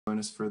join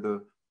us for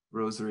the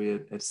rosary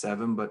at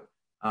 7, but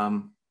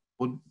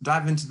we'll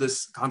dive into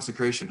this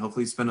consecration.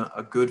 Hopefully it's been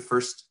a good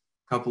first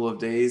couple of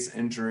days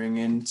entering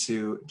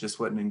into just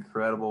what an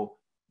incredible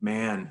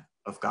man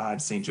of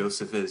God St.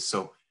 Joseph is.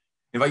 So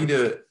I invite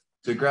you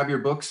to grab your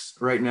books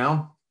right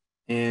now,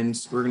 and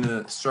we're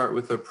going to start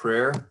with a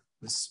prayer.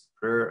 This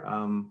prayer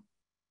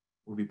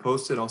will be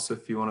posted. Also,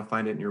 if you want to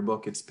find it in your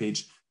book, it's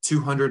page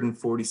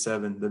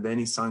 247, the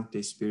Veni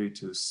Sancte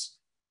Spiritus.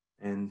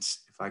 And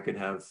if I could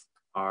have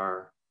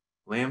our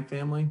Lamb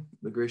family,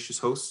 the gracious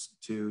hosts,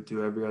 to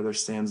do every other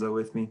stanza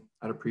with me,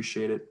 I'd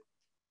appreciate it.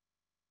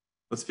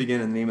 Let's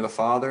begin in the name of the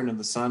Father, and of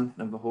the Son,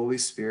 and of the Holy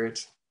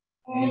Spirit.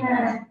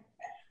 Amen.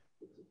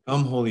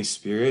 Come, Holy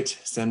Spirit,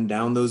 send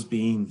down those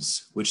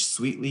beams which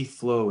sweetly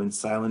flow in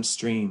silent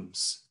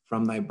streams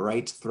from thy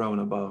bright throne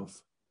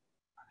above.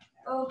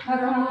 O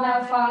come,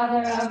 thou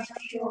Father of the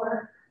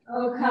pure,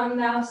 O come,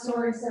 thou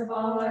source of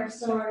all our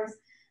sores,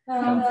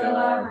 come fill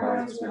our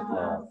hearts with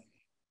love.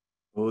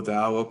 O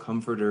thou, O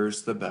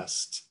Comforters, the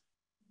best,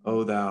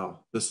 O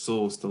thou, the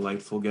soul's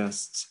delightful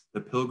guest,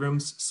 the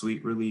pilgrim's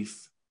sweet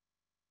relief.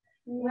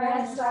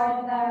 Rest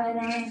all thou in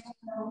our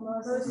soul,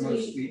 most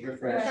sweet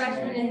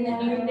refreshment in the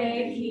new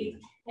day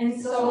keep,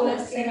 and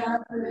solace in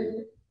our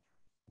food.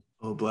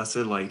 O blessed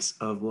light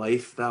of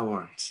life thou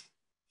art,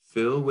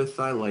 fill with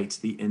thy light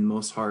the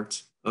inmost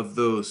heart of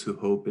those who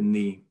hope in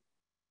thee.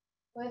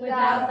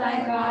 Without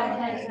thy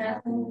Godhead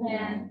nothing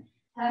can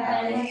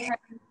have any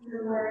presence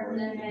to word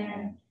than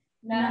man.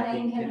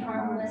 Nothing can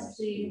harmless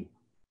be.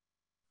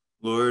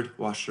 Lord,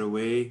 wash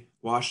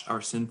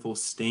our sinful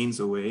stains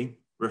away,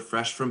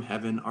 refresh from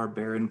heaven our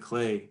barren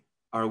clay,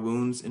 our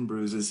wounds and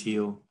bruises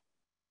heal.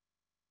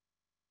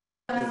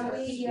 Our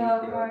sweet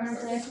yoke, our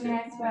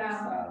stiff-necked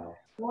bow,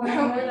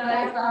 warm with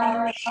thy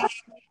flowers,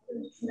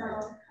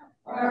 snow,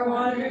 our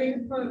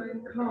wandering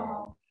foot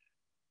call.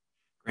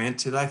 Grant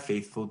to thy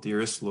faithful,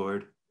 dearest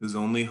Lord, whose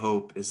only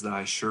hope is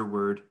thy sure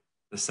word,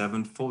 the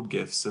sevenfold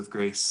gifts of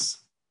grace.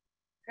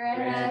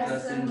 Grant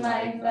us in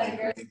life thy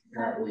grace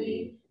that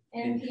we,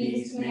 in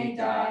peace may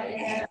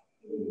die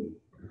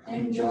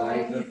and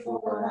enjoy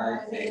before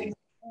thy face.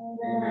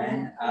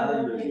 Amen.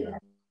 Alleluia.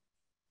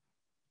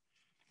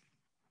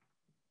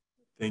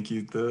 Thank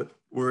you. The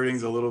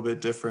wording's a little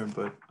bit different,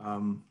 but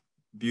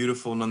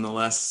beautiful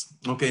nonetheless.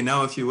 Okay,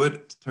 now if you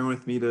would, turn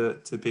with me to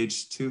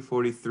page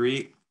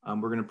 243. We're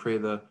going to pray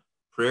the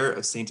prayer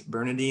of Saint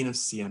Bernardine of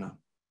Siena.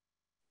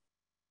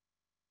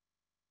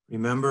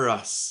 Remember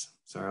us.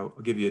 Sorry, I'll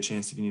give you a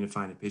chance if you need to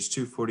find it. Page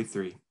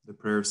 243, the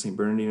prayer of Saint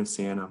Bernardine of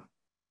Siena.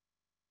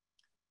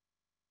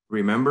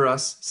 Remember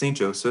us, Saint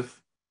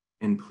Joseph,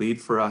 and plead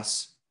for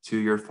us to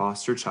your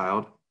foster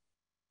child.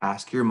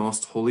 Ask your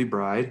most holy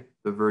bride,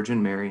 the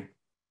Virgin Mary,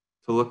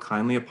 to look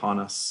kindly upon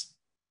us,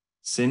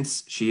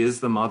 since she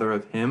is the mother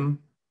of him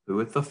who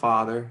with the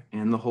Father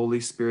and the Holy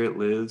Spirit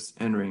lives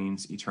and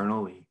reigns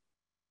eternally.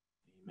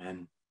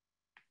 Amen.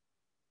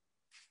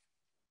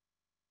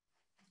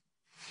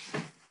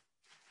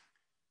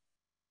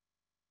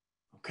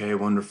 Okay,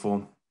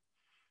 wonderful.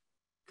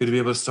 Good to be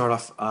able to start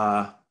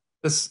off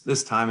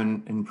this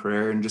time in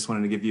prayer, and just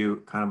wanted to give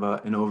you kind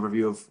of an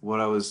overview of what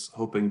I was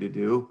hoping to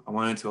do. I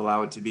wanted to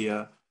allow it to be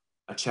a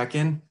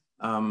check-in,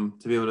 to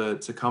be able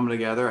to come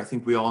together. I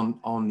think we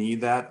all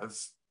need that.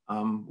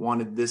 I've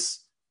wanted this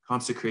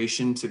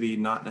consecration to be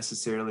not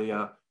necessarily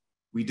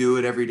we do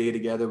it every day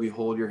together, we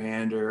hold your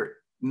hand, or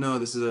no,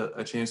 this is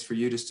a chance for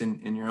you just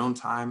in your own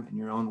time, in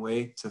your own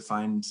way, to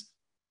find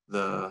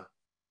the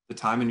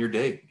time in your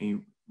day.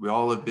 And we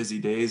all have busy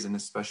days, and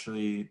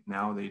especially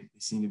now they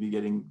seem to be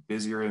getting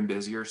busier and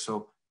busier.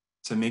 So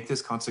to make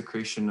this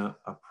consecration a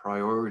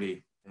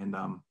priority, and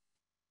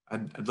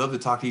I'd love to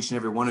talk to each and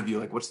every one of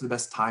you, like, what's the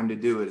best time to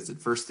do it? Is it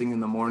first thing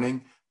in the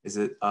morning? Is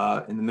it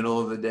in the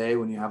middle of the day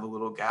when you have a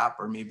little gap,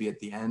 or maybe at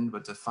the end?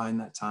 But to find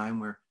that time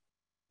where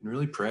you can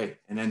really pray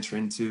and enter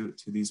into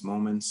these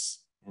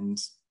moments. And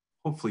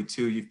hopefully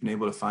too, you've been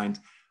able to find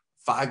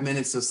 5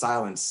 minutes of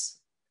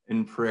silence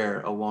in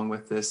prayer along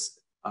with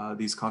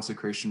these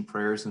consecration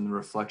prayers and the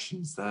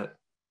reflections. That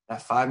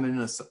 5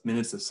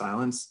 minutes of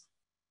silence,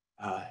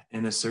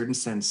 in a certain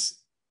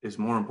sense, is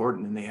more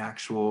important than the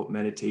actual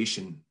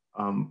meditation,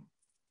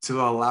 to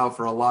allow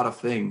for a lot of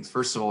things.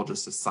 First of all,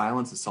 just a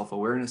silence, a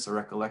self-awareness, a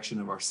recollection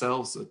of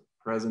ourselves, a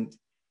present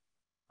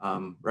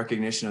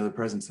recognition of the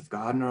presence of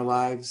God in our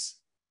lives,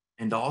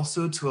 and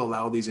also to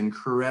allow these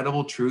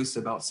incredible truths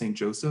about St.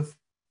 Joseph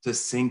to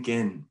sink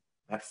in,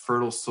 that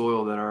fertile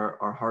soil that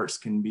our hearts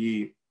can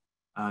be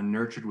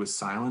nurtured with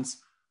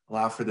silence,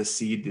 allow for the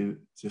seed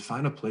to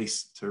find a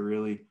place to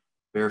really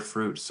bear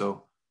fruit.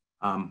 So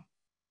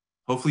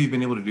hopefully you've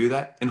been able to do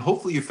that. And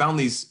hopefully you found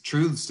these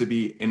truths to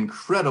be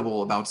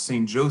incredible about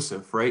St.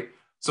 Joseph, right?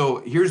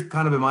 So here's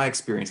kind of been my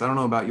experience. I don't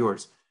know about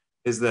yours,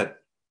 is that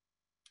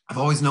I've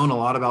always known a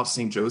lot about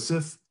St.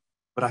 Joseph,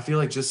 but I feel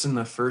like just in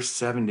the first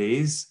 7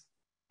 days,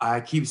 I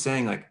keep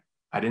saying, like,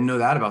 I didn't know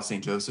that about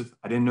St. Joseph.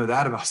 I didn't know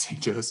that about St.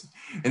 Joseph.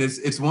 And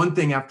it's one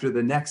thing after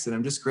the next. And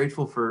I'm just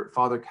grateful for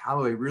Father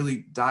Calloway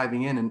really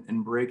diving in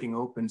and breaking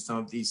open some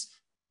of these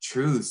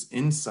truths,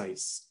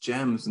 insights,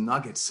 gems,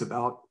 nuggets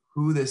about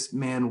who this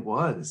man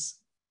was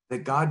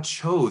that God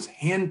chose,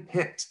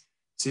 handpicked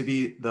to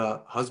be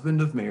the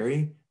husband of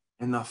Mary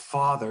and the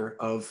father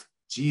of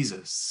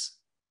Jesus.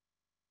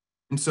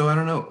 And so I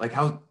don't know, like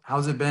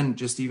how's it been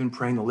just even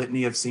praying the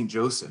litany of St.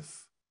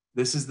 Joseph?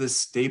 This is the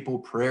staple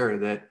prayer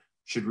that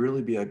should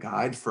really be a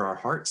guide for our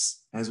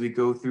hearts as we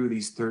go through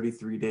these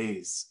 33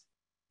 days.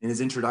 In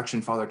his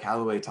introduction, Father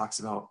Calloway talks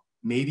about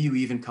maybe you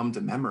even come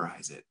to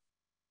memorize it,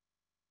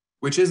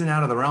 which isn't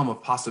out of the realm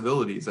of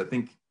possibilities. I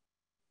think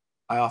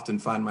I often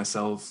find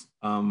myself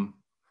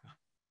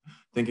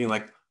thinking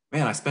like,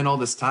 man, I spend all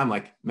this time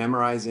like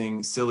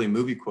memorizing silly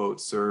movie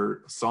quotes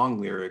or song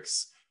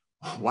lyrics.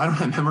 Why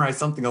don't I memorize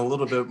something a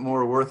little bit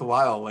more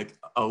worthwhile, like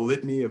a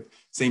litany of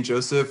St.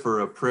 Joseph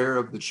or a prayer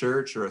of the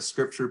church or a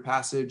scripture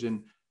passage,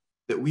 and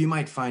that we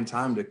might find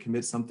time to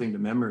commit something to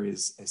memory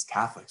as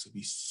Catholics would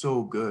be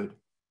so good.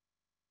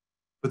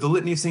 But the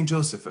litany of St.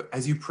 Joseph,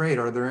 as you prayed,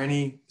 are there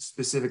any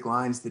specific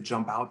lines that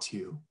jump out to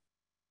you?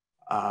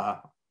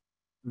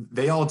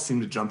 They all seem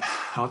to jump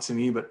out to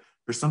me, but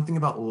there's something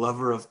about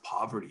lover of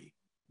poverty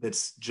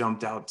that's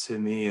jumped out to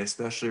me,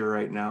 especially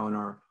right now in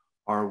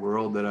our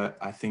world that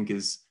I think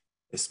is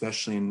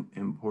especially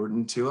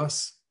important to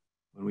us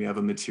when we have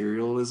a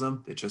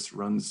materialism that just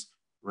runs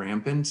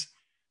rampant.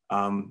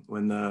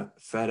 When the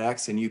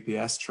FedEx and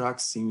UPS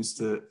trucks seem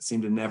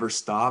to never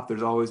stop,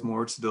 there's always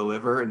more to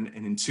deliver. And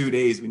in 2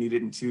 days, we need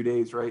it in 2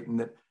 days, right? And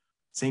that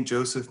St.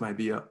 Joseph might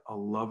be a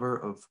lover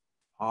of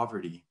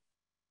poverty.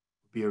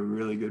 Be a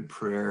really good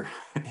prayer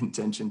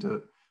intention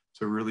to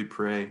really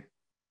pray.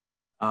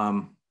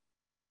 And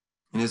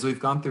as we've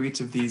gone through each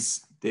of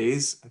these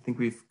days, I think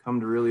we've come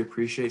to really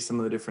appreciate some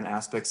of the different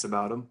aspects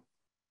about them.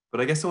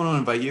 But I guess I want to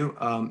invite you,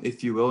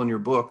 if you will, in your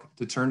book,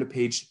 to turn to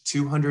page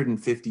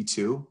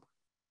 252.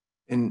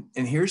 And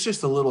here's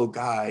just a little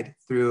guide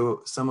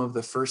through some of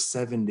the first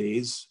 7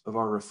 days of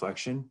our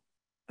reflection.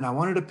 And I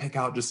wanted to pick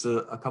out just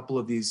a couple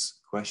of these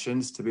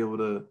questions to be able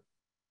to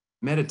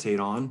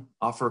meditate on,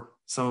 offer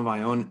some of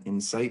my own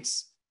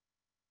insights,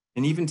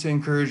 and even to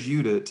encourage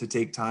you to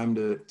take time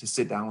to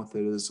sit down with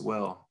it as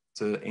well,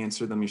 to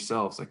answer them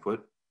yourselves. Like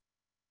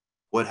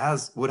what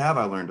have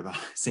I learned about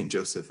St.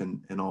 Joseph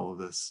in all of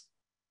this?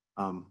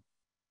 On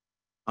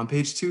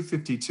page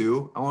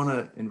 252, I want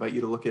to invite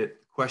you to look at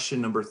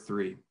question number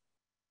 3,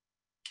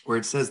 where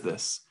it says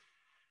this: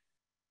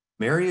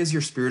 Mary is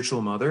your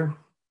spiritual mother,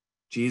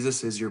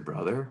 Jesus is your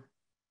brother,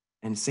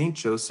 and St.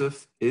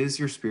 Joseph is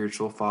your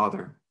spiritual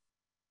father.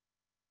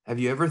 Have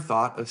you ever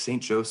thought of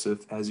St.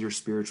 Joseph as your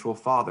spiritual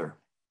father?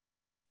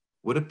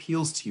 What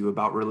appeals to you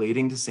about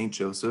relating to St.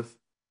 Joseph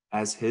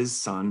as his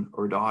son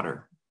or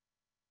daughter?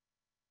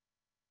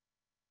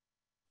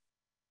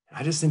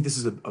 I just think this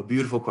is a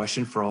beautiful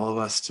question for all of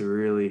us to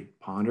really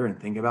ponder and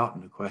think about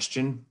and to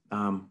question.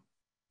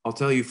 I'll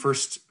tell you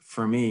first,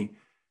 for me,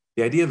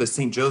 the idea of a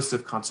St.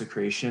 Joseph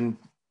consecration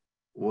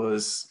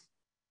was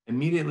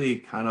immediately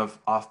kind of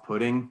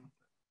off-putting.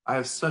 I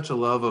have such a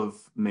love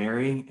of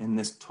Mary, and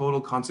this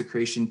total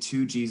consecration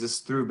to Jesus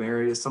through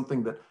Mary is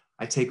something that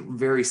I take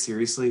very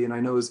seriously. And I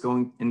know is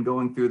going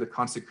through the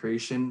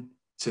consecration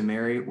to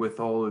Mary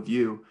with all of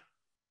you,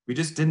 we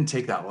just didn't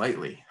take that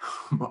lightly.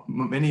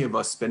 Many of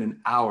us spend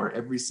an hour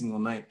every single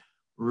night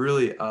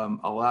really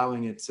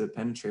allowing it to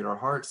penetrate our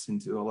hearts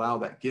and to allow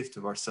that gift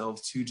of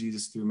ourselves to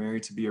Jesus through Mary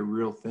to be a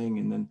real thing.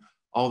 And then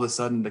all of a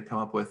sudden to come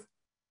up with,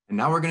 and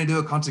now we're going to do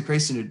a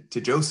consecration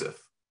to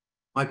Joseph.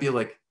 Might be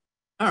like,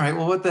 all right,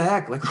 well, what the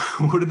heck? Like,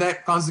 what did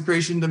that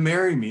consecration to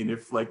Mary mean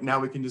if like now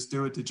we can just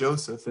do it to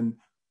Joseph? And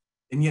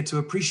yet to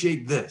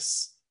appreciate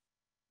this,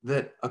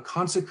 that a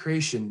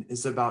consecration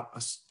is about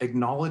us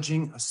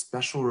acknowledging a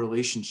special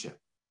relationship,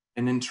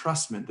 an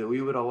entrustment that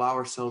we would allow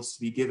ourselves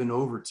to be given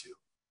over to.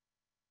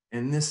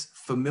 And this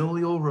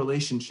familial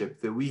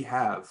relationship that we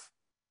have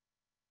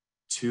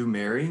to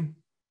Mary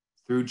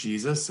through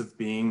Jesus of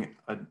being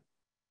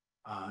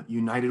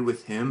united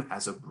with him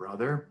as a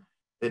brother,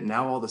 that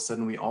now all of a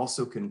sudden we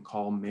also can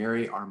call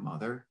Mary our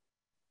mother.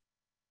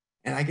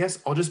 And I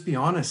guess I'll just be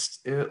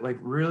honest, like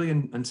really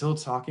until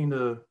talking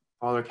to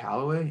Father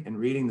Calloway and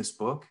reading this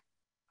book,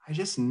 I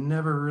just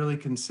never really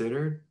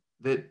considered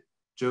that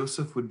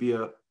Joseph would be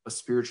a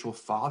spiritual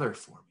father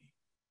for me.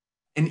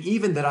 And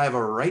even that I have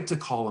a right to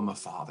call him a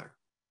father.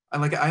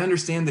 I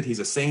understand that he's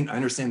a saint. I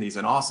understand that he's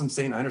an awesome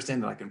saint. I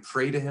understand that I can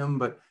pray to him,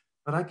 but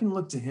I can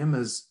look to him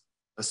as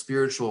a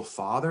spiritual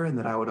father and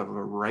that I would have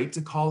a right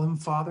to call him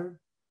father.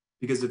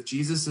 Because if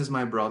Jesus is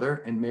my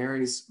brother and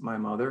Mary's my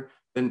mother,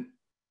 then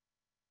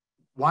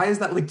why is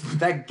that like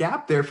that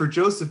gap there for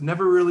Joseph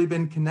never really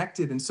been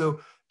connected? And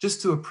so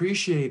just to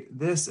appreciate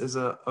this as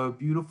a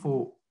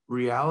beautiful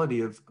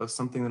reality of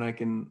something that I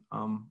can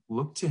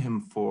look to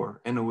him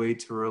for and a way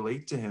to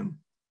relate to him.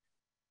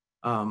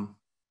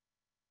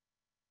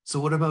 So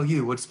what about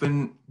you? What's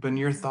been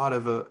your thought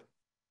of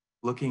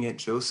looking at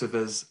Joseph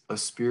as a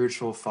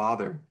spiritual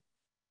father?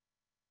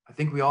 I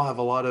think we all have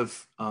a lot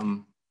of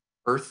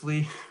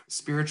earthly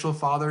spiritual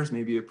fathers,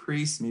 maybe a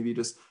priest, maybe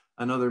just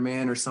another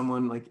man or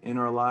someone like in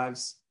our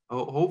lives,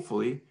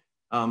 hopefully.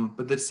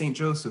 But that Saint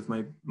Joseph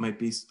might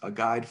be a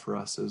guide for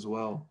us as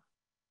well.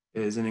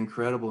 It is an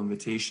incredible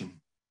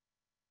invitation.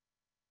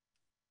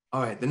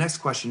 All right, the next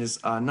question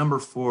is number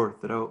 4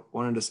 that I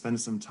wanted to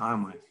spend some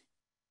time with.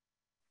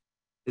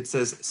 It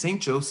says,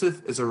 Saint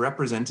Joseph is a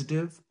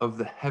representative of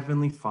the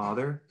Heavenly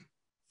Father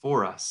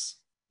for us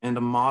and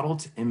a model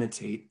to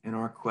imitate in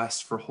our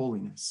quest for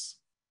holiness.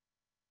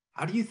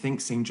 How do you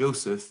think Saint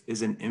Joseph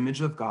is an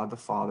image of God the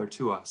Father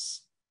to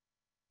us?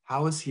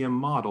 How is he a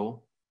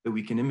model that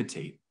we can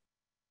imitate?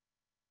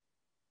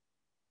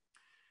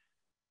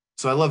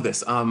 So I love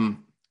this.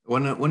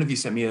 One of you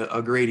sent me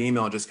a great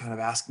email just kind of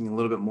asking a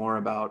little bit more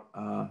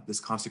about this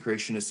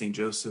consecration of Saint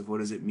Joseph. What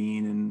does it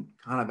mean? And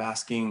kind of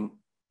asking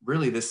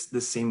really this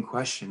same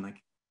question,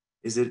 like,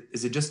 is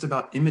it just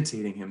about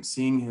imitating him,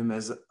 seeing him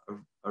as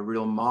a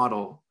real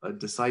model, a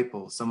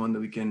disciple, someone that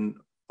we can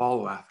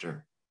follow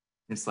after?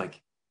 It's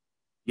like,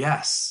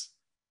 yes,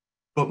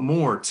 but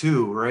more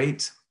too,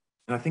 right?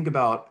 And I think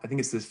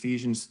it's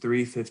Ephesians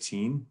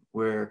 3:15,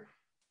 where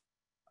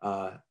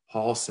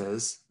Paul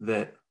says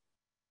that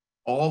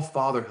all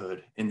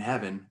fatherhood in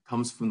heaven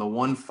comes from the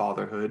one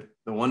fatherhood,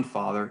 the one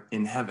Father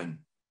in heaven.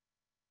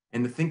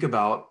 And to think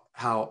about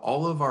how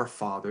all of our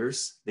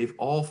fathers, they've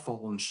all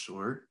fallen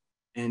short,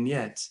 and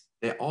yet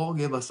they all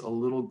give us a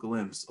little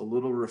glimpse, a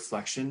little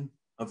reflection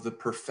of the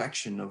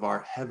perfection of our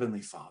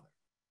Heavenly Father.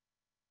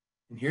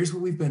 And here's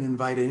what we've been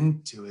invited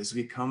into as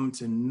we come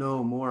to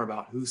know more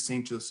about who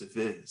Saint Joseph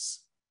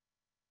is.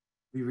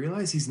 We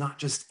realize he's not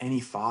just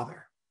any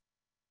father,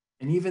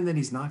 and even that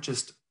he's not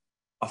just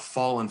a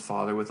fallen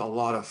father with a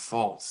lot of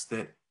faults,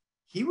 that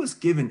he was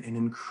given an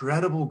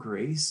incredible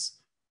grace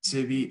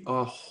to be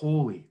a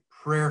holy,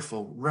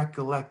 prayerful,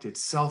 recollected,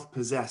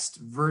 self-possessed,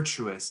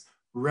 virtuous,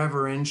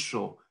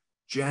 reverential,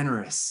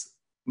 generous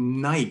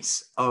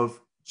knight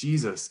of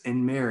Jesus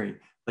and Mary.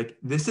 Like,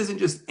 this isn't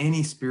just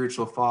any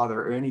spiritual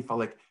father or any father.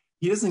 Like,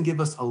 he doesn't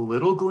give us a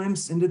little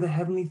glimpse into the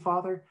Heavenly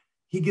Father.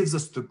 He gives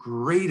us the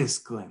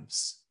greatest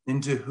glimpse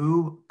into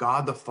who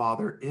God the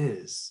Father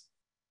is.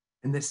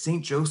 And that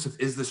Saint Joseph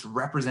is this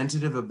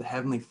representative of the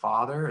Heavenly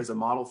Father as a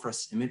model for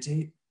us to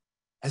imitate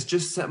has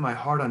just set my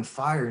heart on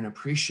fire in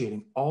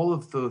appreciating all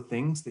of the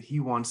things that he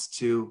wants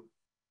to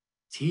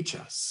teach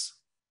us.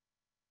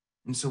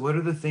 And so what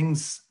are the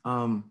things,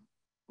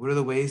 what are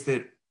the ways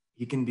that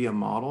he can be a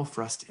model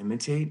for us to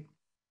imitate?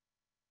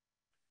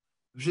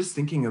 I was just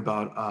thinking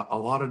about a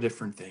lot of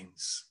different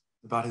things,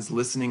 about his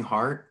listening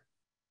heart,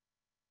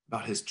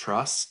 about his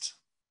trust.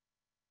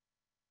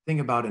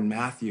 Think about in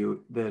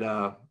Matthew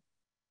that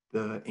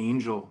the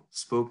angel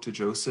spoke to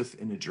Joseph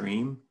in a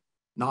dream,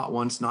 not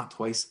once, not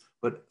twice,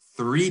 but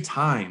 3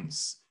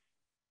 times.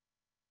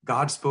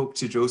 God spoke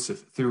to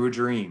Joseph through a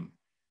dream.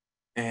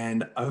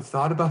 And I've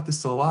thought about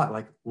this a lot.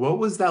 Like, what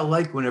was that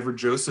like whenever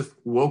Joseph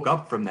woke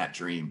up from that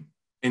dream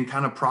and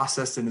kind of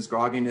processed in his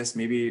grogginess,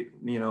 maybe,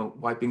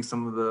 wiping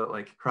some of the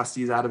like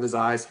crusties out of his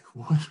eyes?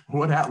 Like,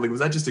 what happened? Like,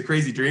 was that just a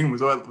crazy dream?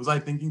 Was I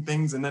thinking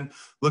things? And then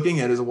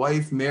looking at his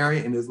wife, Mary,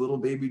 and his little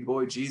baby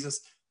boy,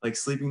 Jesus, like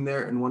sleeping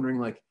there and wondering,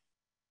 like,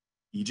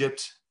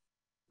 Egypt,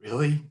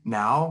 really?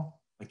 Now?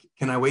 Like,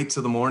 can I wait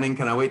till the morning?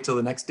 Can I wait till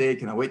the next day?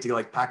 Can I wait to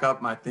like pack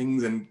up my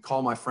things and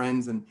call my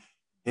friends? And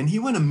he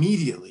went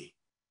immediately.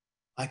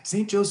 Like,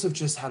 St. Joseph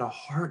just had a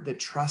heart that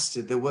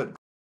trusted that what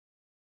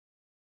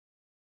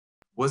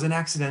wasn't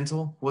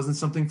accidental, wasn't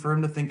something for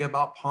him to think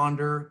about,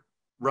 ponder,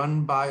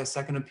 run by a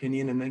second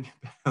opinion, and then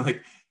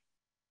like,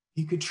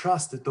 he could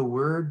trust that the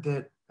word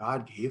that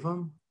God gave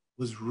him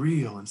was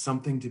real and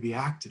something to be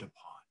acted upon.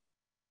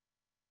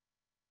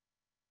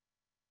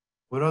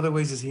 What other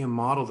ways is he a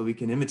model that we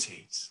can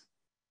imitate?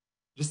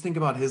 Just think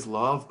about his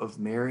love of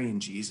Mary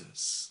and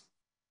Jesus.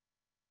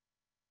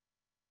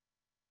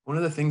 One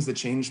of the things that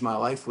changed my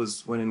life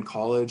was when in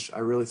college, I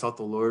really felt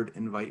the Lord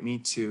invite me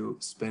to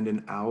spend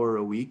an hour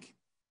a week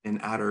in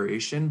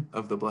adoration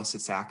of the Blessed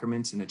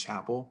Sacrament in a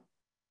chapel.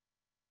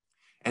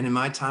 And in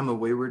my time of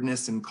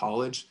waywardness in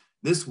college,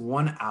 this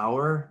 1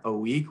 hour a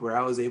week where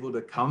I was able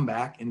to come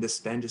back and to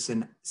spend just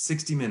in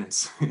 60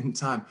 minutes in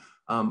time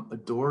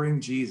adoring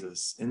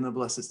Jesus in the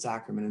Blessed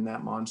Sacrament in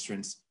that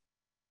monstrance,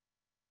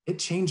 it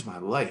changed my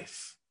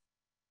life.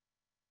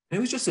 And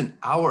it was just an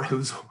hour.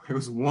 It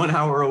was 1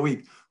 hour a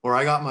week where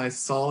I got my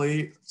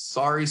sorry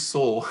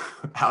soul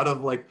out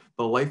of like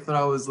the life that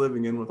I was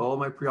living in with all of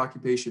my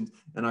preoccupations.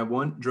 And I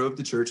drove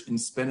to church and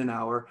spent an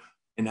hour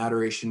in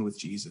adoration with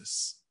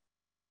Jesus.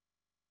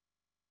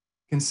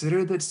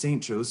 Consider that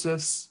St.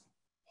 Joseph's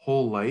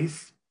whole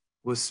life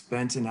was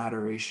spent in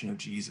adoration of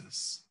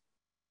Jesus.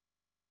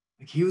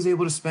 Like, he was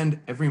able to spend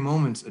every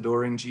moment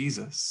adoring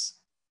Jesus.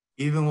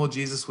 Even while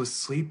Jesus was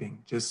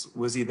sleeping, just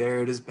was he there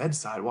at his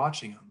bedside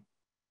watching him?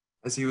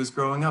 As he was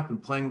growing up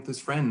and playing with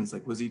his friends,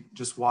 like, was he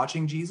just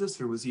watching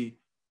Jesus, or was he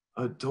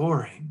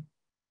adoring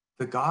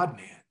the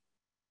God-man?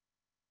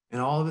 In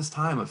all of his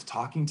time of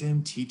talking to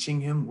him,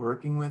 teaching him,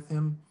 working with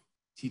him,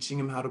 teaching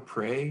him how to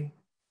pray,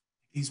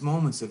 these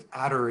moments of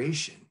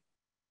adoration.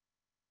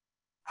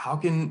 How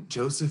can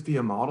Joseph be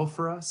a model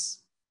for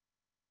us?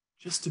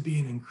 just to be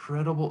an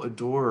incredible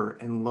adorer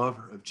and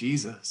lover of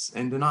Jesus,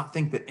 and to not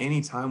think that any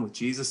time with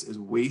Jesus is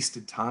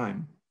wasted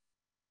time.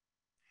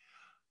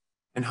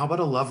 And how about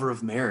a lover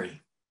of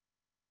Mary?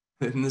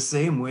 In the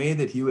same way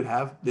that he would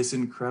have this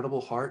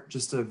incredible heart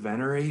just to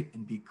venerate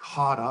and be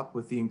caught up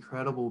with the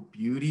incredible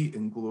beauty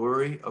and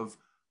glory of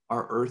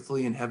our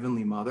earthly and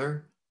heavenly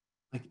mother,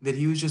 like that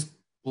he was just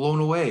blown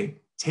away,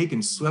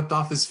 taken, swept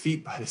off his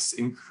feet by this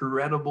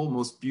incredible,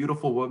 most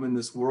beautiful woman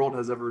this world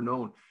has ever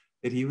known,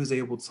 that he was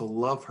able to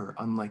love her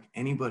unlike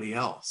anybody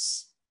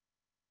else.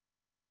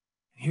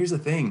 And here's the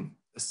thing,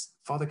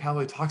 Father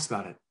Calloway talks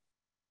about it.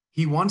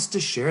 He wants to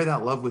share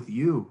that love with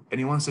you, and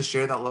he wants to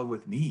share that love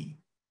with me.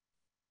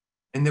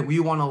 And that we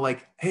want to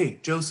like, hey,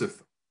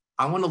 Joseph,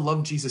 I want to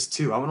love Jesus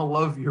too. I want to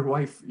love your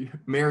wife,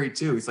 Mary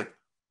too. He's like,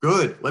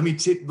 good. Let me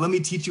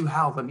teach you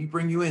how. Let me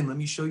bring you in. Let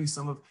me show you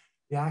some of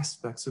the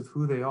aspects of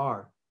who they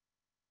are.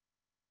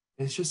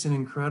 It's just an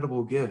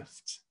incredible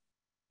gift.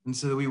 And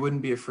so that we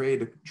wouldn't be afraid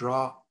to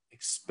draw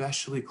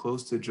especially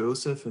close to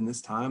Joseph in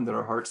this time, that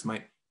our hearts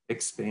might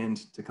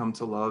expand to come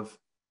to love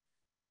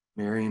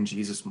Mary and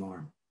Jesus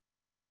more.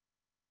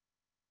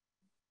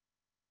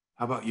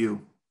 How about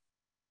you?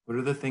 What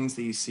are the things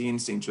that you see in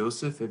St.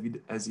 Joseph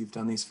as you've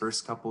done these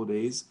first couple of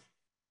days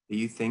that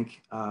you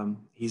think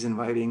he's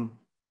inviting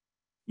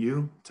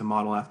you to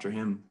model after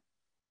him?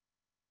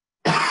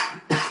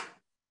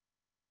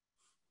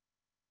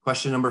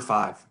 Question number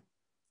 5.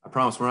 I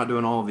promise we're not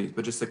doing all of these,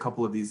 but just a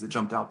couple of these that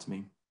jumped out to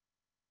me.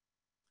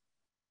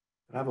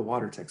 I have a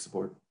water tech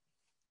support.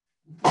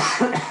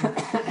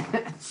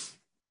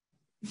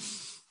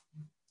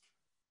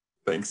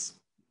 Thanks.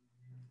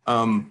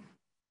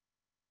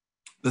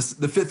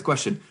 The 5th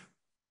question.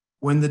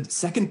 When the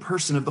second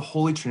person of the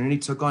Holy Trinity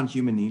took on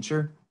human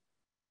nature,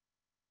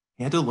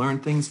 he had to learn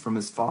things from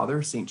his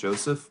father, St.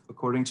 Joseph,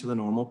 according to the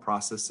normal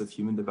process of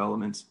human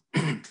development.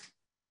 Can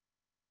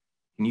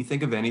you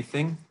think of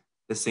anything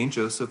that St.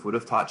 Joseph would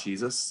have taught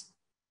Jesus?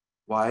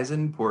 Why is it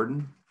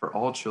important for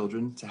all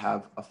children to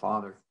have a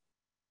father?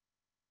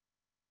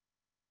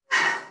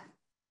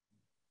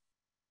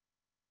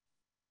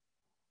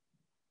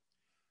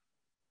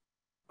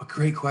 A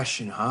great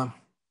question, huh?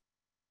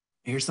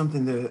 Here's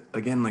something that,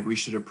 again, like we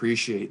should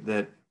appreciate,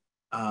 that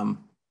God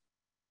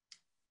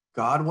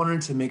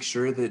wanted to make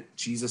sure that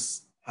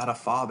Jesus had a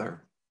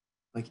father.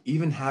 Like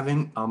even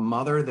having a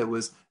mother that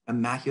was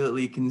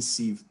immaculately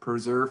conceived,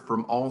 preserved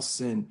from all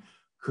sin,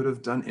 could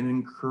have done an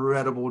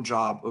incredible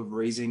job of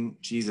raising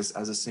Jesus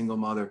as a single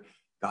mother.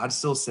 God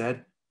still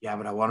said, yeah,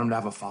 but I want him to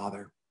have a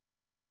father.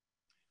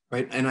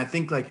 Right? And I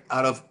think like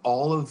out of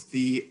all of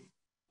the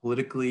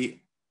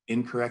politically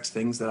incorrect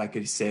things that I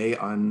could say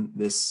on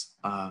this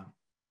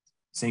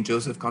St.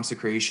 Joseph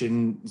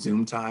consecration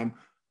Zoom time,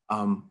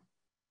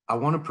 I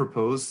want to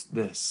propose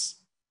this,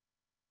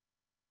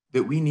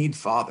 that we need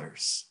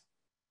fathers,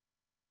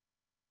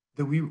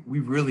 that we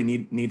really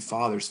need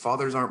fathers.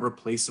 Fathers aren't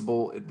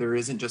replaceable. There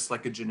isn't just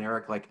like a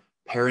generic like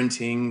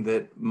parenting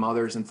that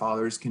mothers and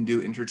fathers can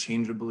do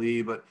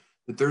interchangeably, but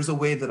that there's a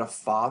way that a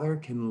father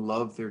can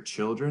love their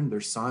children,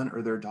 their son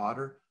or their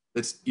daughter,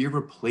 that's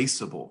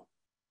irreplaceable.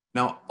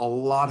 Now, a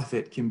lot of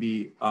it can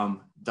be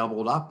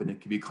doubled up and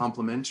it can be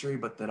complementary,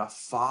 but that a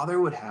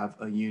father would have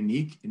a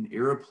unique and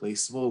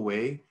irreplaceable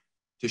way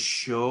to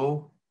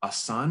show a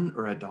son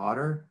or a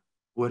daughter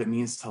what it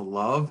means to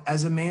love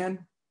as a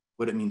man,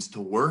 what it means to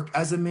work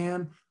as a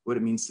man, what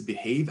it means to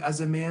behave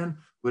as a man,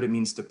 what it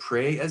means to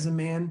pray as a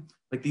man.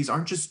 Like these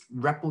aren't just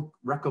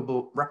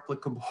replicable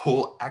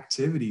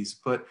activities,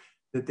 but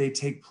that they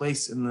take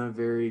place in the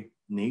very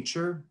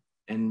nature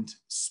and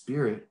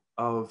spirit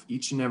of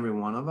each and every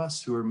one of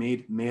us who are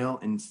made male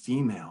and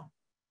female.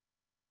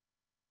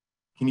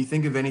 Can you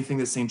think of anything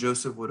that St.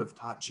 Joseph would have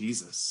taught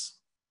Jesus?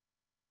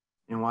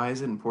 And why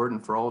is it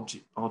important for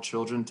all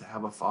children to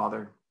have a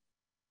father?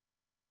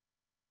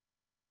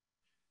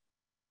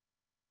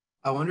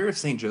 I wonder if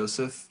St.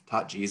 Joseph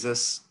taught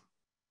Jesus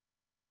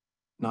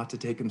not to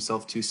take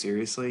himself too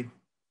seriously.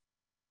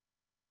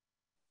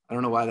 I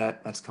don't know why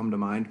that's come to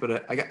mind,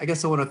 but I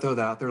guess I want to throw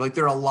that out there. Like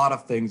there are a lot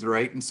of things,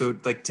 right? And so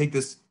like take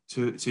this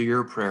to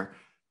your prayer,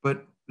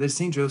 but that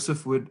St.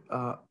 Joseph would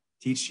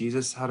teach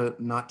Jesus how to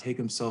not take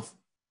himself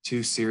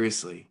too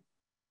seriously,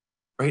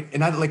 right?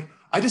 And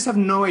I just have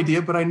no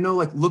idea, but I know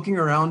like looking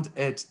around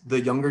at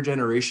the younger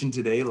generation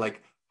today,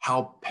 like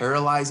how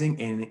paralyzing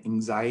and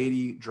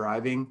anxiety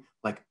driving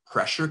like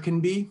pressure can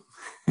be.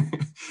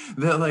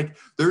 That like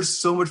there's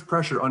so much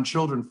pressure on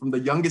children from the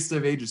youngest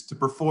of ages to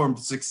perform,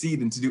 to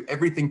succeed, and to do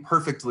everything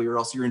perfectly, or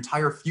else your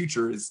entire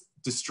future is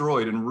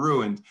destroyed and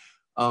ruined.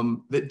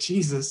 That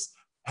Jesus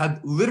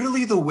had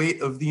literally the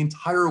weight of the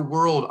entire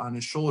world on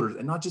his shoulders,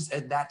 and not just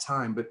at that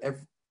time, but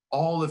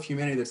all of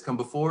humanity that's come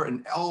before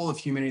and all of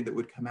humanity that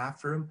would come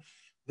after him.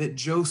 That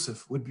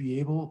Joseph would be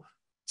able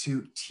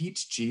to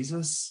teach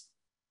Jesus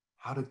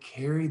how to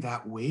carry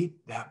that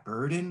weight, that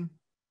burden,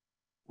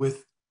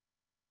 with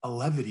a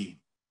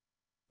levity,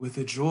 with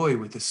a joy,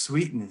 with a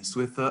sweetness,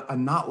 with a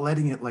not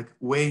letting it like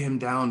weigh him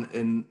down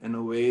in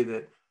a way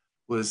that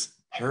was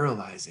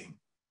paralyzing,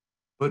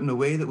 but in a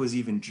way that was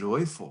even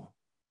joyful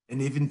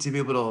and even to be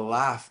able to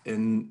laugh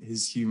in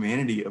his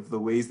humanity of the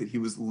ways that he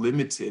was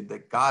limited,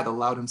 that God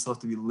allowed himself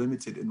to be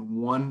limited in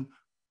one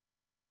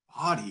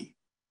body.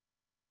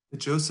 That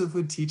Joseph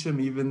would teach him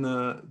even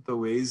the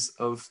ways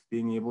of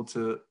being able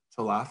to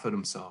laugh at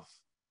himself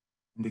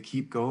and to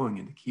keep going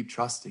and to keep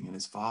trusting in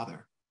his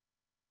Father.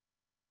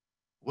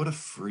 What a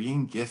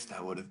freeing gift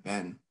that would have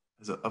been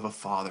of a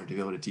father to be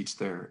able to teach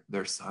their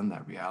son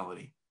that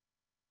reality.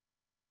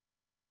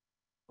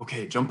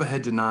 Okay, jump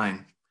ahead to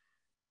 9.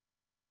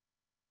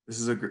 This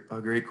is a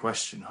great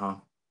question, huh?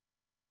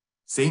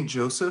 Saint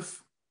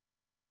Joseph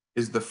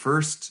is the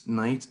first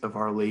knight of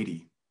Our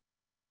Lady.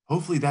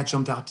 Hopefully that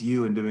jumped out to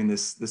you in doing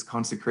this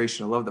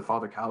consecration. I love that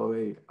Father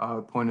Calloway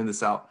pointed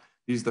this out.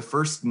 He's the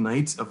first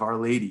knight of Our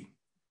Lady.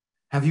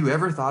 Have you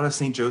ever thought of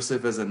Saint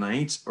Joseph as a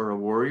knight or a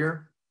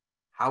warrior?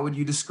 How would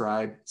you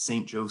describe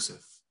Saint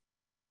Joseph?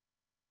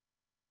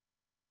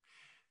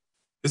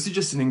 This is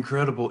just an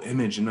incredible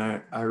image, and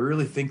I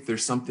really think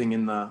there's something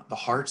in the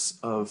hearts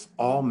of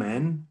all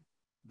men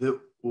that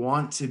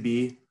want to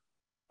be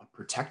a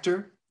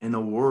protector and a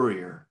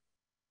warrior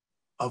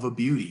of a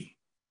beauty,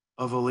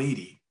 of a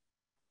lady.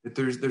 That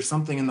there's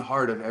something in the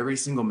heart of every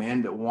single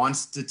man that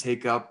wants to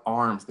take up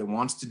arms, that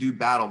wants to do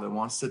battle, that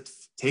wants to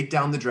take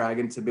down the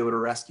dragon to be able to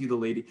rescue the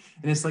lady.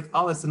 And it's like,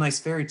 oh, that's a nice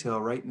fairy tale,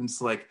 right? And it's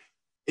like,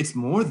 it's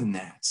more than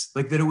that.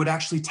 Like that it would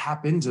actually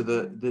tap into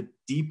the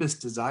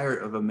deepest desire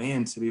of a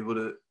man to be able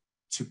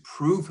to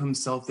prove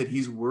himself that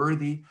he's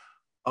worthy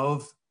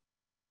of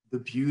the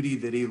beauty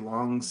that he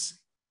longs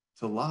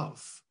to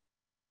love.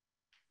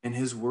 And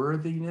his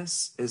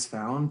worthiness is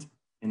found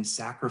in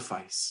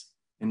sacrifice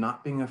and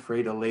not being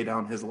afraid to lay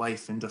down his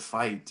life and to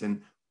fight.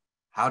 And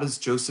how does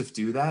Joseph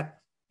do that?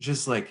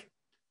 Just like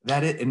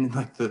that and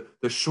like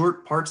the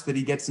short parts that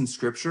he gets in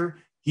scripture,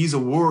 he's a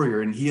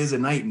warrior and he is a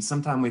knight. And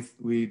sometimes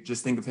we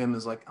just think of him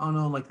as like, oh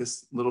no, like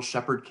this little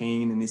shepherd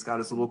cane and he's got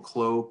his little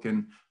cloak.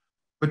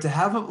 But to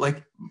have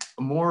like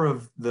more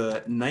of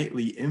the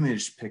knightly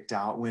image picked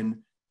out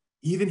when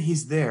even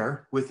he's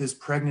there with his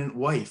pregnant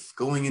wife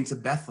going into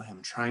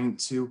Bethlehem, trying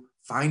to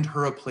find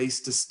her a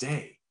place to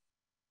stay.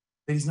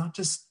 That he's not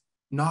just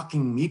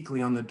knocking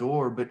meekly on the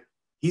door, but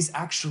he's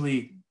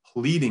actually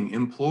pleading,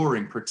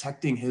 imploring,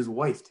 protecting his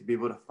wife to be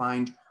able to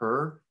find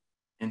her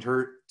and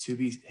her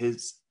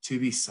his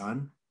to-be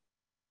son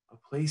a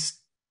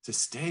place to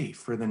stay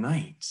for the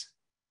night.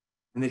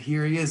 And that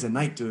here he is, a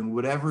knight, doing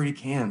whatever he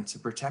can to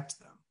protect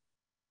them.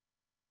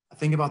 I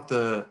think about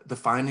the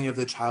finding of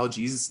the child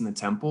Jesus in the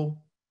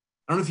temple.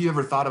 I don't know if you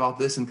ever thought about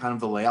this in kind of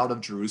the layout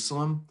of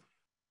Jerusalem.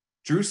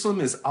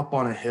 Jerusalem is up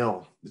on a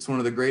hill. It's one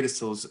of the greatest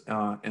hills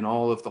in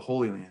all of the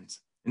Holy Land.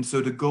 And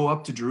so to go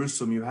up to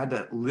Jerusalem, you had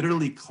to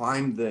literally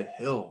climb the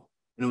hill.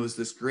 And it was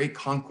this great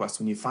conquest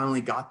when you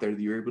finally got there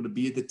that you were able to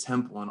be at the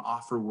temple and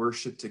offer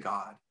worship to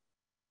God.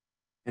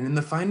 And in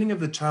the finding of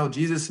the child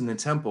Jesus in the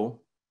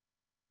temple,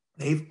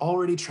 they've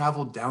already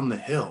traveled down the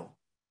hill.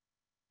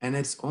 And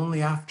it's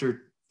only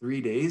after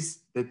 3 days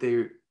that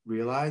they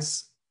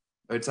realize,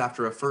 or it's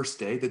after a first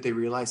day that they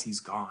realize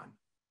he's gone.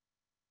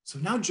 So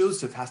now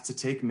Joseph has to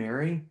take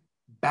Mary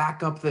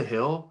back up the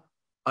hill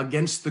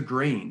against the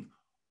grain.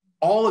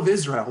 All of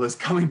Israel is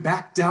coming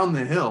back down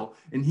the hill,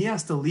 and he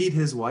has to lead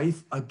his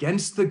wife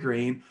against the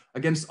grain,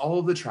 against all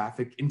of the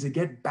traffic, and to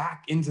get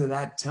back into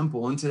that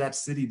temple, into that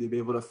city to be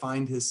able to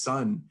find his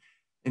son.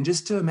 And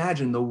just to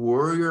imagine the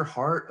warrior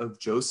heart of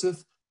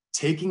Joseph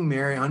taking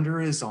Mary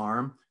under his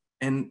arm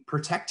and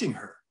protecting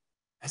her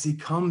as he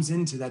comes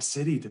into that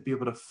city to be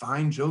able to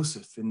find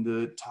Joseph and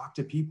to talk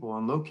to people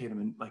and locate him.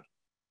 And like,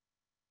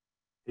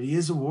 he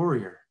is a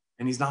warrior,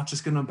 and he's not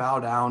just going to bow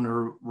down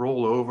or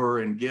roll over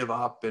and give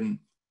up,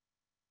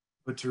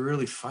 but to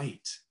really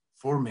fight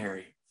for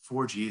Mary,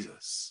 for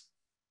Jesus.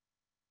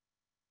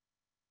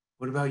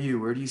 What about you?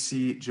 Where do you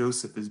see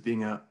Joseph as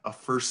being a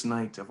first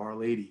knight of Our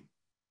Lady?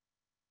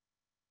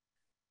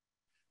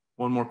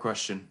 One more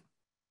question.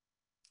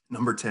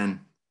 Number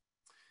 10.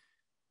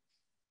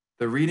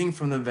 The reading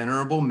from the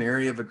Venerable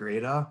Mary of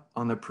Agreda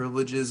on the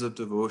privileges of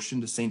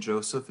devotion to Saint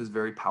Joseph is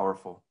very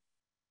powerful.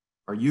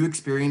 Are you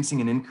experiencing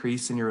an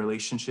increase in your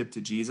relationship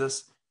to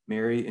Jesus,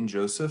 Mary, and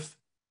Joseph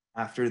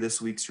after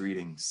this week's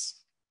readings?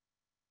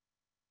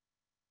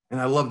 And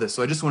I love this.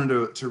 So I just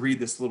wanted to read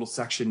this little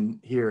section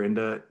here and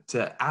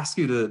to ask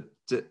you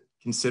to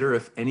consider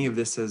if any of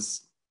this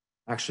has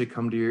actually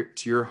come to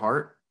your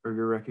heart or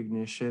your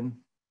recognition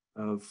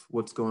of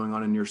what's going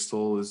on in your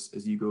soul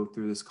as you go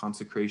through this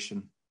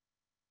consecration.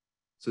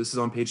 So this is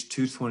on page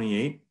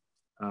 228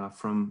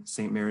 from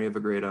St. Mary of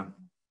Agreda.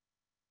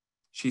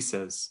 She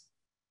says,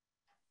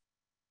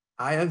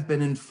 I have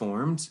been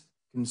informed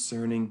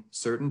concerning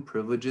certain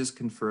privileges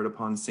conferred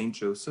upon Saint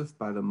Joseph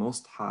by the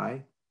Most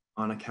High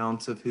on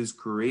account of his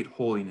great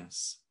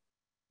holiness,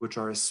 which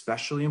are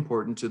especially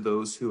important to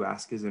those who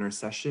ask his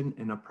intercession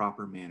in a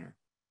proper manner.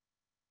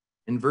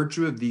 In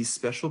virtue of these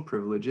special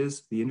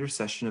privileges, the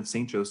intercession of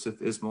Saint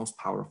Joseph is most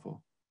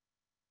powerful.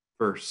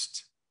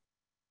 First,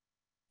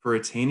 for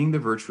attaining the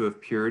virtue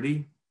of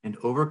purity and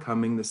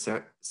overcoming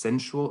the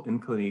sensual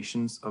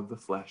inclinations of the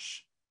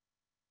flesh.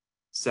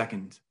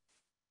 Second,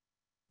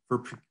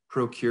 for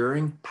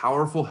procuring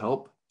powerful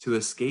help to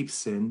escape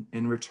sin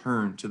and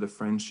return to the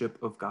friendship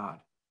of God.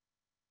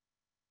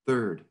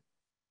 Third,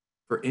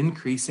 for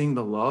increasing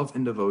the love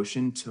and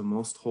devotion to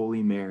Most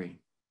Holy Mary.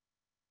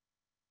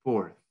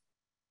 Fourth,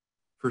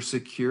 for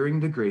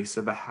securing the grace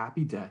of a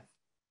happy death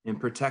and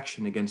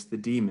protection against the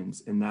demons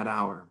in that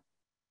hour.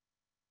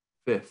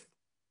 Fifth,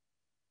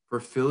 for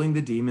filling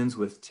the demons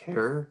with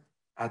terror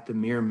at the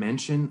mere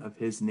mention of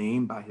his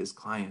name by his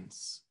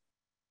clients.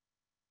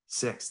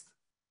 Sixth,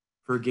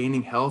 for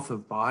gaining health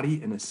of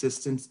body and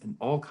assistance in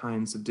all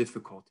kinds of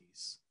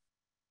difficulties.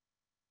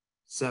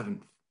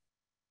 Seventh,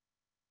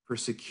 for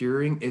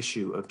securing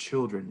issue of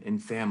children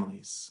and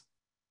families.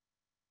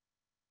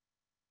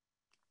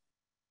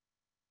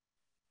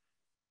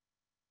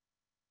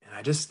 And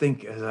I just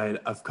think as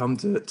I've come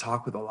to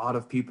talk with a lot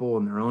of people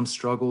and their own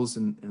struggles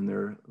in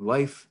their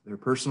life, their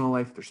personal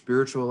life, their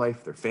spiritual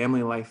life, their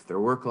family life, their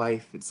work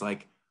life, it's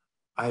like,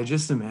 I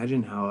just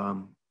imagine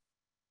how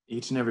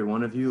each and every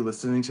one of you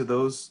listening to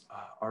those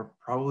are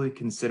probably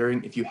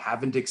considering, if you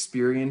haven't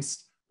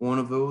experienced one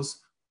of those,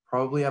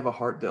 probably have a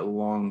heart that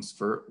longs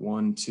for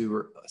one, two,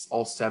 or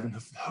all seven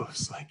of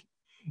those. Like,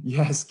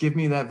 yes, give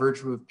me that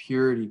virtue of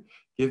purity.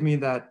 Give me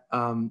that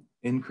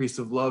increase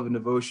of love and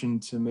devotion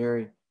to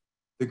Mary.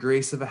 The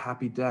grace of a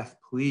happy death,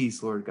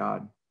 please, Lord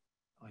God.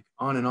 Like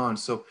on and on.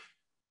 So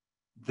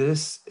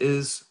this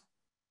is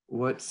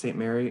what St.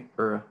 Mary,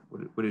 or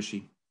what is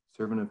she?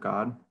 Servant of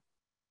God?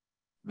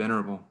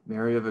 Venerable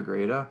Mary of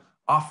Agreda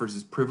offers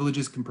as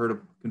privileges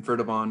conferred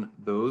upon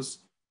those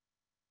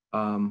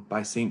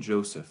by St.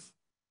 Joseph.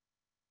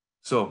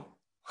 So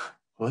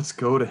let's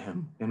go to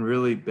him and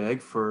really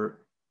beg for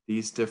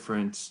these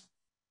different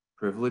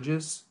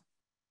privileges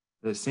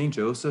that St.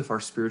 Joseph, our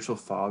spiritual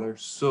father,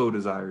 so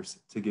desires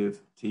to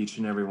give to each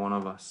and every one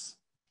of us.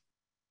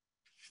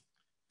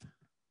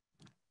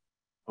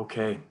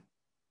 Okay.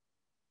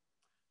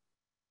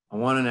 I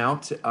want now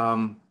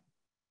to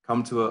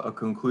come to a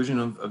conclusion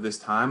of this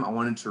time. I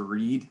wanted to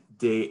read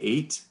day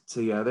 8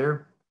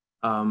 together.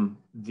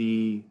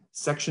 The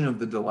section of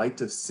the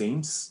Delight of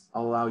Saints,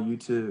 I'll allow you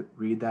to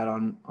read that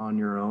on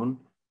your own.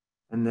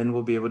 And then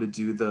we'll be able to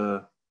do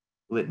the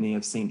Litany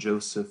of St.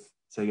 Joseph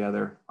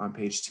together on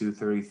page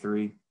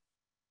 233.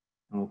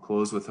 And we'll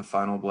close with a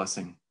final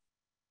blessing.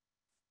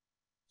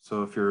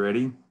 So if you're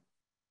ready,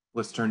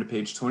 let's turn to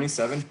page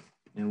 27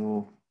 and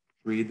we'll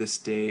read this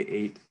day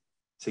 8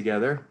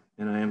 together.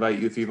 And I invite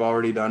you, if you've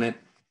already done it,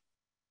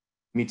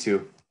 me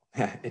too.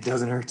 It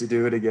doesn't hurt to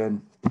do it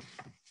again.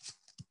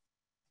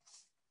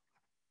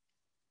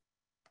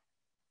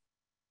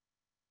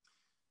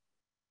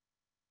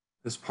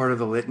 This part of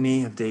the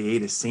litany of day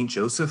 8 is St.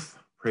 Joseph,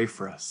 pray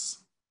for us.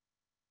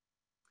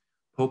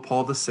 Pope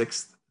Paul VI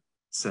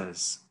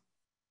says,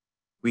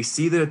 we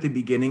see that at the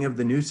beginning of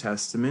the New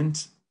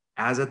Testament,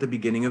 as at the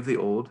beginning of the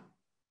Old,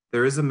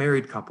 there is a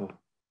married couple.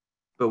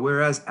 But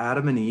whereas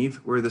Adam and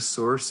Eve were the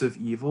source of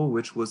evil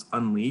which was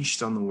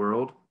unleashed on the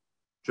world,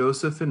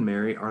 Joseph and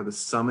Mary are the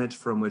summit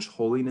from which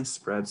holiness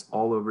spreads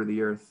all over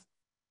the earth.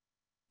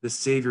 The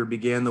Savior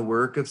began the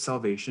work of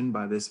salvation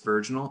by this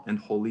virginal and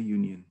holy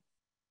union.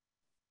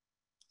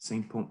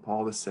 St. Pope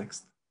Paul VI.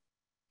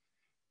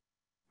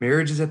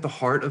 Marriage is at the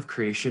heart of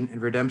creation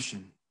and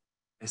redemption.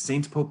 As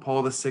St. Pope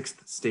Paul VI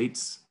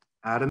states,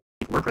 Adam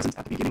and Eve were present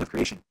at the beginning of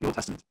creation, the Old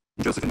Testament,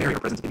 and Joseph and Mary are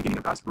present at the beginning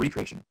of God's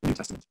recreation, the New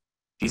Testament.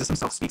 Jesus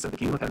himself speaks of the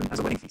kingdom of heaven as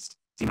a wedding feast.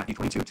 See Matthew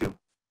 22:2.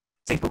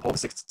 St. Pope Paul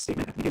VI's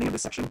statement at the beginning of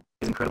this section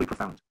is incredibly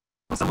profound.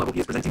 On some level, he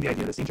is presenting the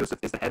idea that St. Joseph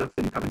is the head of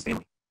the New Covenant's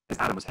family, as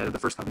Adam was head of the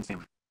First Covenant's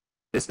family.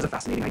 This is a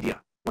fascinating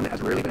idea, one that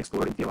has rarely been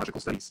explored in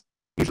theological studies.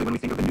 Usually when we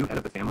think of the new head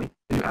of the family,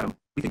 the new Adam,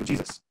 we think of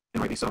Jesus,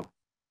 and rightly so.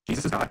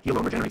 Jesus is God, he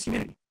alone regenerates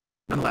humanity.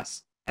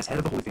 Nonetheless, as head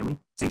of the Holy Family,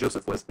 St.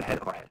 Joseph was the head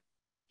of our head.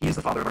 He is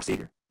the father of our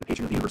Savior, the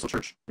patron of the universal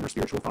church, and our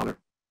spiritual father.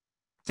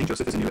 St.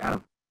 Joseph is a new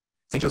Adam.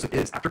 St. Joseph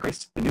is, after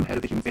Christ, the new head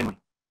of the human family.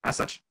 As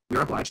such, we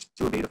are obliged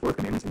to obey the 4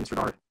 commandments in this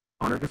regard.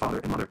 Honor your father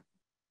and mother.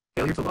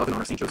 Failure to love and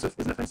honor St. Joseph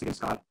is an offense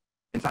against God.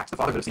 In fact, the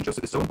fatherhood of St.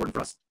 Joseph is so important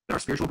for us that our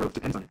spiritual growth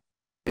depends on it.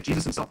 If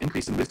Jesus himself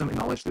increased in wisdom and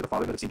knowledge through the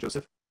fatherhood of St.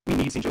 Joseph, we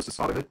need St. Joseph's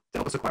fatherhood to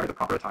help us acquire the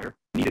proper attire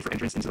needed for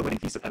entrance into the wedding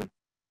feast of heaven.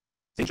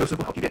 St. Joseph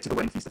will help you get to the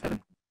wedding feast of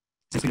heaven.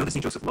 Since we know that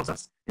St. Joseph loves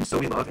us, and so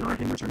we love and honor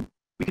him in return,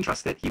 we can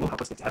trust that he will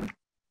help us get to heaven.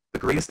 The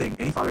greatest thing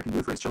any father can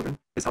do for his children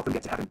is help them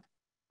get to heaven.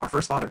 Our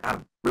first father,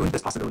 Adam, ruined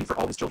this possibility for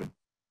all his children.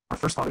 Our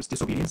first father's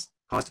disobedience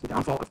caused the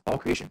downfall of all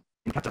creation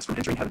and kept us from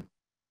entering heaven.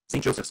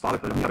 St. Joseph's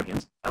fatherhood, on the other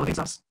hand, elevates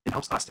us and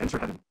helps us to enter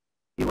heaven.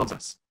 He loves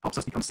us, helps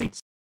us become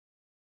saints.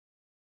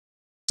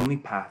 The only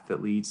path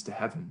that leads to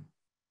heaven,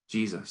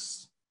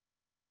 Jesus.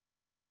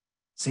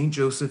 St.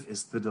 Joseph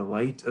is the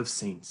delight of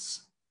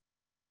saints.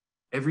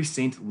 Every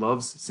saint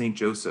loves St.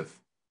 Joseph.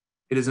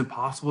 It is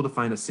impossible to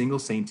find a single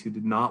saint who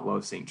did not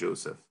love St.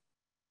 Joseph.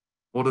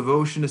 While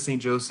devotion to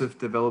St. Joseph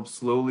developed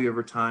slowly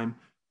over time,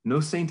 no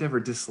saint ever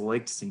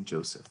disliked St.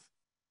 Joseph.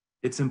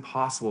 It's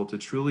impossible to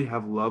truly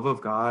have love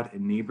of God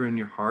and neighbor in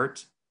your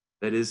heart,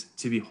 that is,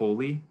 to be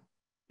holy,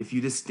 if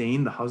you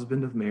disdain the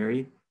husband of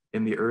Mary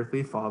and the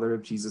earthly father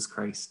of Jesus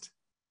Christ.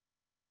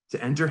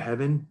 To enter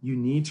heaven, you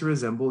need to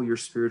resemble your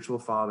spiritual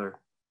father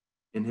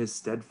in his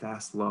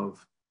steadfast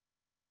love.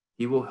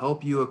 He will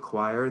help you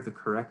acquire the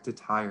correct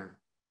attire,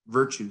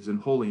 virtues,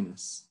 and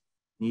holiness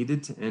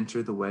needed to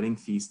enter the wedding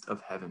feast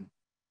of heaven.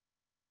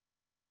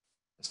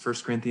 As 1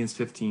 Corinthians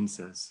 15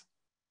 says,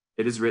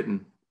 it is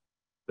written,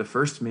 the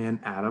first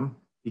man, Adam,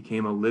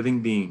 became a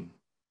living being.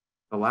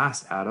 The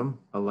last Adam,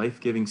 a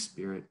life-giving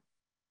spirit.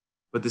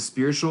 But the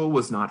spiritual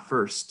was not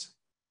first,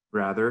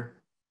 rather,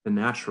 the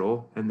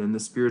natural and then the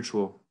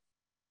spiritual.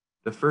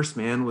 The first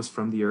man was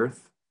from the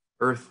earth,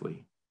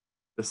 earthly.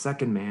 The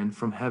second man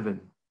from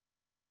heaven.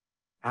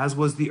 As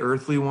was the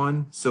earthly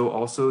one, so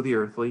also the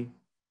earthly.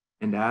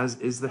 And as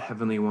is the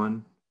heavenly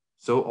one,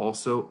 so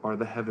also are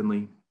the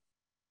heavenly.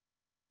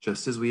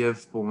 Just as we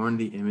have borne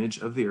the image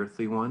of the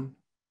earthly one,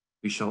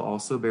 we shall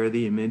also bear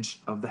the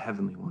image of the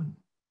heavenly one.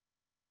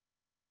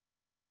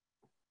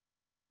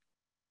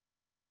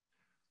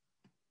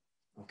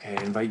 Okay,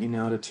 I invite you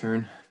now to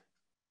turn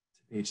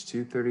to page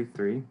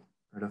 233,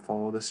 or to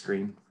follow the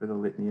screen for the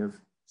litany of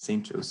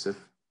Saint Joseph.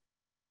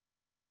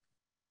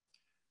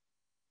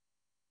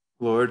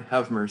 Lord,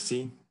 have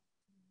mercy.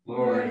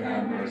 Lord,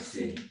 have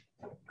mercy.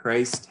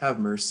 Christ, have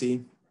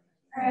mercy.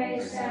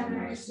 Christ, have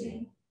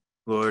mercy.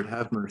 Lord,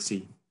 have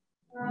mercy.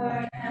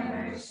 Lord, have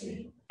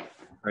mercy.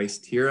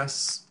 Christ, hear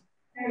us.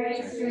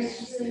 Christ,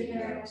 graciously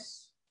hear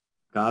us.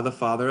 God, the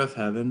Father of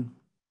heaven,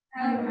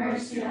 Have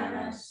mercy on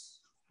us.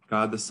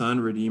 God, the Son,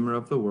 Redeemer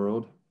of the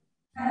world,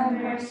 Have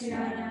mercy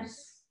on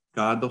us.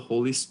 God, the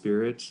Holy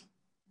Spirit,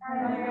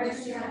 Have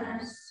mercy on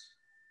us.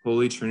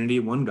 Holy Trinity,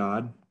 one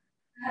God,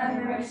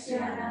 Have mercy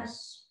on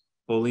us.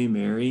 Holy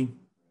Mary,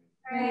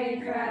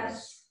 Pray for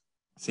us.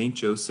 Saint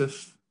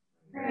Joseph,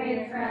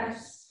 Pray for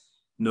us.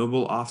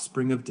 noble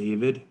offspring of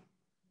David,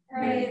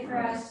 Pray for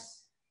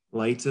us.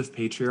 light of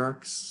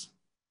patriarchs,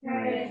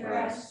 Pray for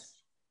us.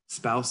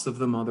 spouse of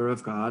the Mother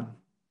of God,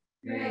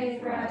 Pray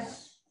for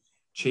us.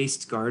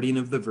 chaste guardian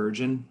of the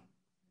Virgin,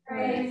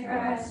 Pray for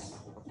us.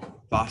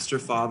 foster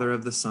father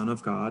of the Son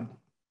of God,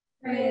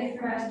 Pray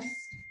for us.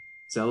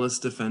 zealous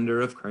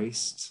defender of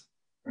Christ,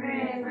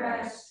 Pray for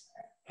us.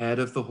 head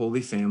of the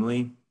Holy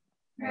Family,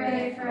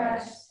 Pray for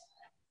us.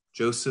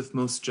 Joseph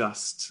most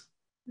just,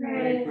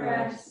 Pray for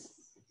us.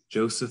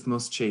 Joseph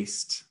most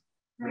chaste,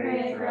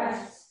 Pray for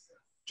us.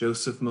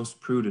 Joseph most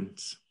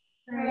prudent,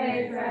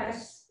 Pray for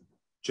us.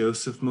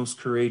 Joseph most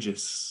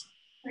courageous,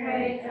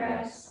 Pray for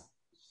us.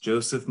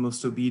 Joseph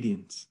most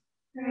obedient,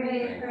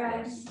 Pray for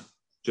us.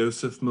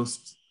 Joseph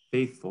most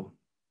faithful,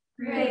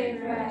 Pray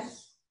for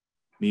us.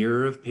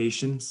 mirror of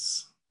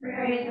patience,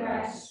 Pray for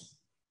us.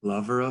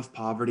 lover of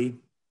poverty,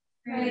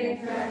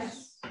 Pray for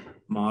us.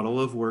 model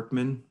of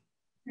workmen,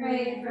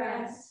 Pray for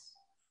us.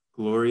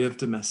 glory of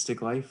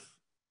domestic life,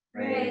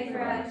 Pray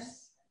for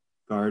us.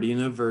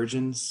 guardian of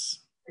virgins,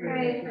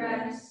 Pray for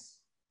us.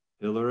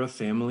 pillar of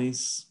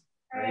families,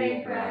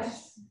 Pray for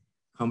us.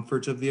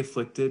 comfort of the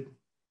afflicted,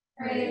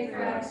 Pray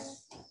for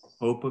us.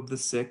 hope of the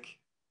sick,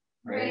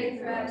 Pray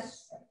for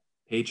us.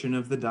 patron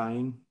of the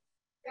dying,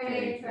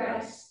 Pray for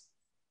us.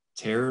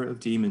 terror of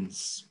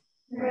demons,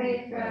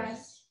 Pray for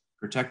us.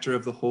 protector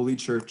of the Holy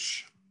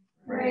Church,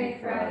 Pray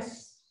for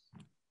us.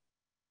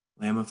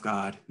 Lamb of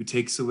God, who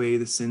takes away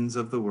the sins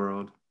of the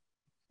world,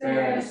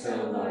 Spare us, O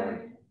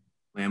Lord.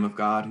 Lamb of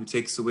God, who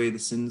takes away the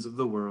sins of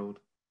the world,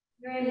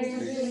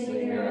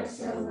 Graciously hear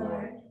us, O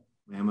Lord.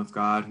 Lamb of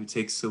God, who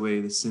takes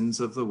away the sins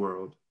of the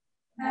world.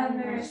 Have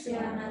mercy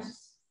on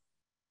us.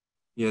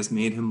 He has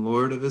made him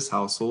Lord of his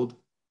household.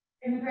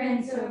 And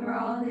prince over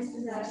all his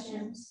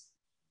possessions.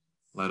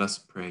 Let us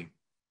pray.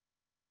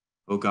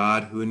 O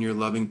God, who in your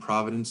loving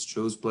providence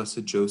chose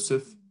blessed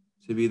Joseph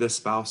to be the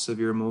spouse of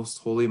your most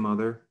holy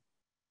mother,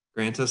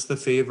 grant us the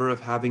favor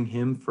of having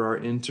him for our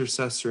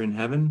intercessor in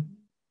heaven,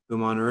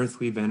 whom on earth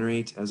we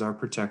venerate as our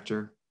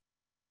protector,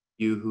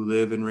 you who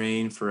live and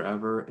reign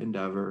forever and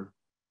ever.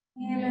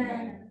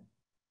 Amen.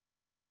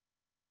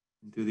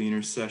 And through the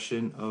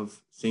intercession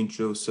of Saint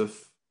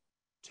Joseph,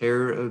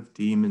 terror of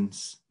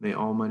demons, may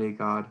Almighty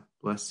God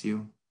bless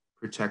you,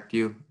 protect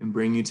you, and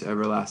bring you to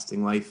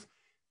everlasting life.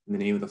 In the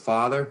name of the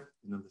Father,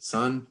 and of the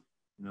Son,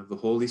 and of the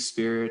Holy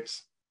Spirit.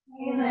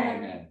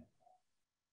 Amen.